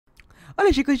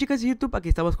Hola chicos y chicas de YouTube, aquí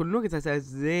estamos con uno que se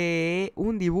de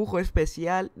un dibujo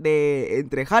especial de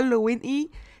entre Halloween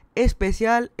y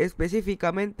especial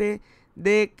específicamente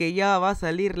de que ya va a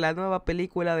salir la nueva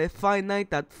película de Five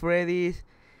Nights at Freddy's.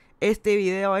 Este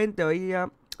video en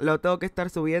teoría lo tengo que estar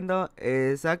subiendo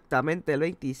exactamente el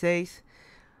 26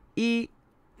 y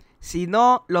si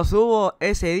no lo subo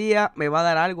ese día me va a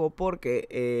dar algo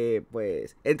porque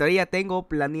pues en teoría tengo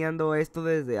planeando esto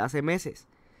desde hace meses.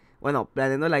 Bueno,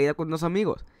 planeando la ida con unos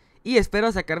amigos. Y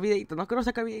espero sacar videito. No quiero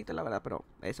sacar videito, la verdad, pero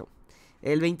eso.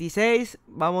 El 26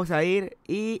 vamos a ir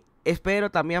y espero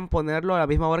también ponerlo a la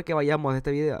misma hora que vayamos de este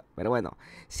video. Pero bueno,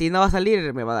 si no va a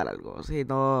salir, me va a dar algo. Si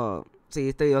no, si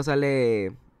este video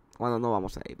sale... Bueno, no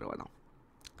vamos a ir, pero bueno.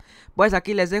 Pues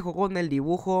aquí les dejo con el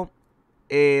dibujo.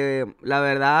 La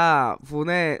verdad,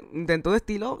 intentó un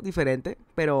estilo diferente,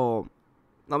 pero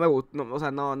no me gusta, o sea,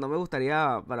 no me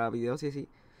gustaría para videos y así.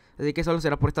 Así que solo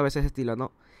será por esta vez ese estilo,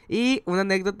 ¿no? Y una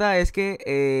anécdota es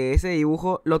que ese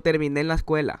dibujo lo terminé en la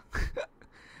escuela.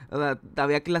 O sea,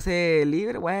 había clase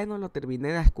libre, bueno, lo terminé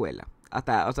en la escuela.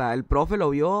 O sea, el profe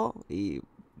lo vio y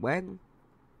bueno,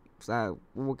 o sea,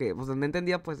 como que, pues no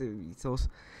entendía, pues,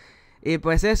 y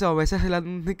pues eso, esa es la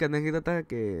única anécdota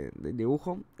del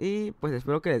dibujo. Y pues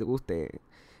espero que les guste.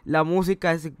 La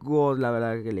música es God, la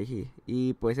verdad, que elegí.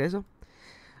 Y pues eso,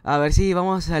 a ver si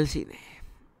vamos al cine.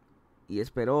 Y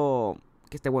espero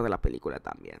que esté buena la película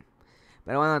también.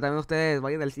 Pero bueno, también ustedes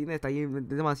vayan al cine. Está ahí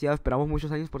demasiado. Esperamos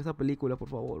muchos años por esa película. Por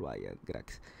favor, vayan,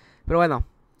 cracks. Pero bueno,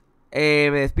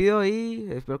 me despido y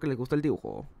espero que les guste el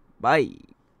dibujo. Bye.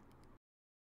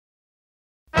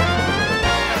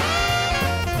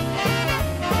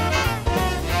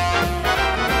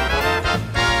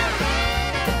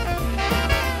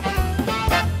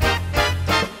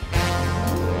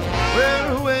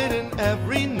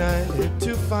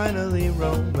 To finally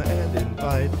roam and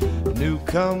invite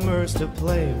newcomers to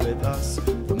play with us.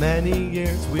 For many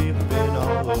years we've been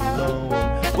all alone.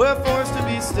 We're forced to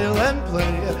be still and play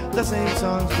the same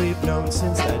songs we've known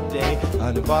since that day.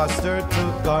 An imposter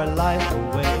took our life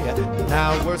away.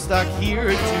 Now we're stuck here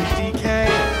to decay.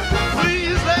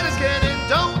 Please let us get in,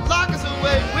 don't lock us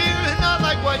away. We're not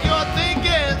like what you're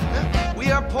thinking.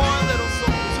 We are poor little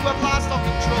souls who have lost all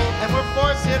control, and we're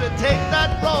forced here to take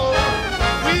that role.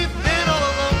 We've been all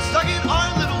alone, stuck in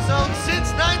our little zone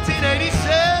since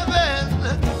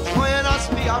 1987. Join us,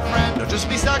 be our friend, or just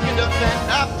be stuck in defend.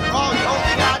 After all, you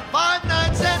only got 5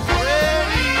 nights at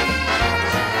Freddy's.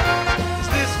 Is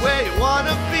this where you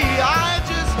wanna be? I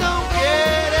just don't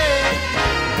get it.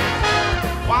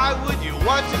 Why would you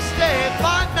want to stay at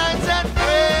 5 nights at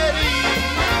Freddy's?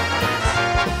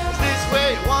 Is this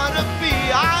where you wanna be?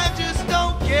 I just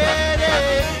don't get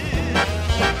it.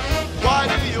 Why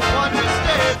do you want to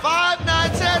stay 5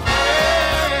 nights at Freddy's?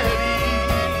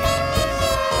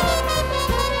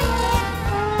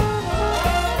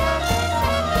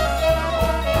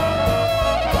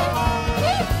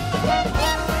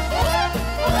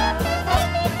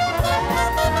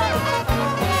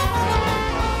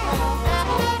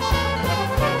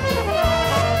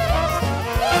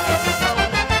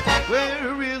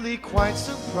 We're really quite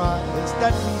surprised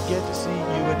that we get to see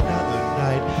you another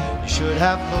night. You should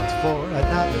have looked for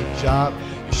another job.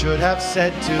 You should have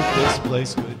said to this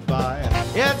place goodbye.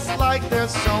 It's like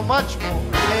there's so much more.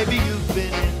 Maybe you've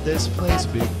been in this place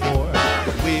before.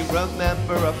 We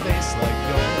remember a face like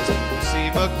yours. You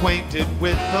seem acquainted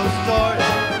with those doors.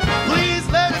 Please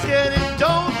let us get in,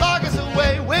 don't lock us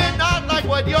away. We're not like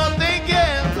what you're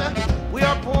thinking. We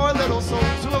are poor little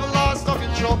souls who have lost all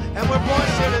control, and we're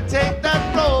forced here to take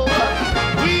that role.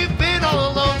 We've been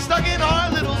all alone, stuck in our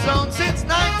little zone since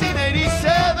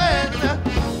 1987.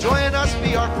 Join us,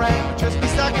 be our friend, just be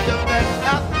stuck in the bed.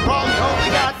 After all, you only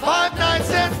got 5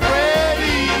 nights at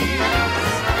Freddy's.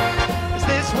 Is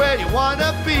this where you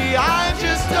wanna be? I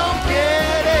just don't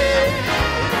get it.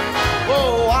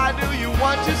 Oh, why do you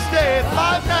want to stay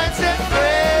 5 nights at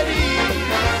Freddy's?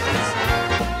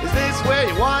 Is this where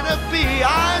you wanna be?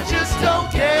 I just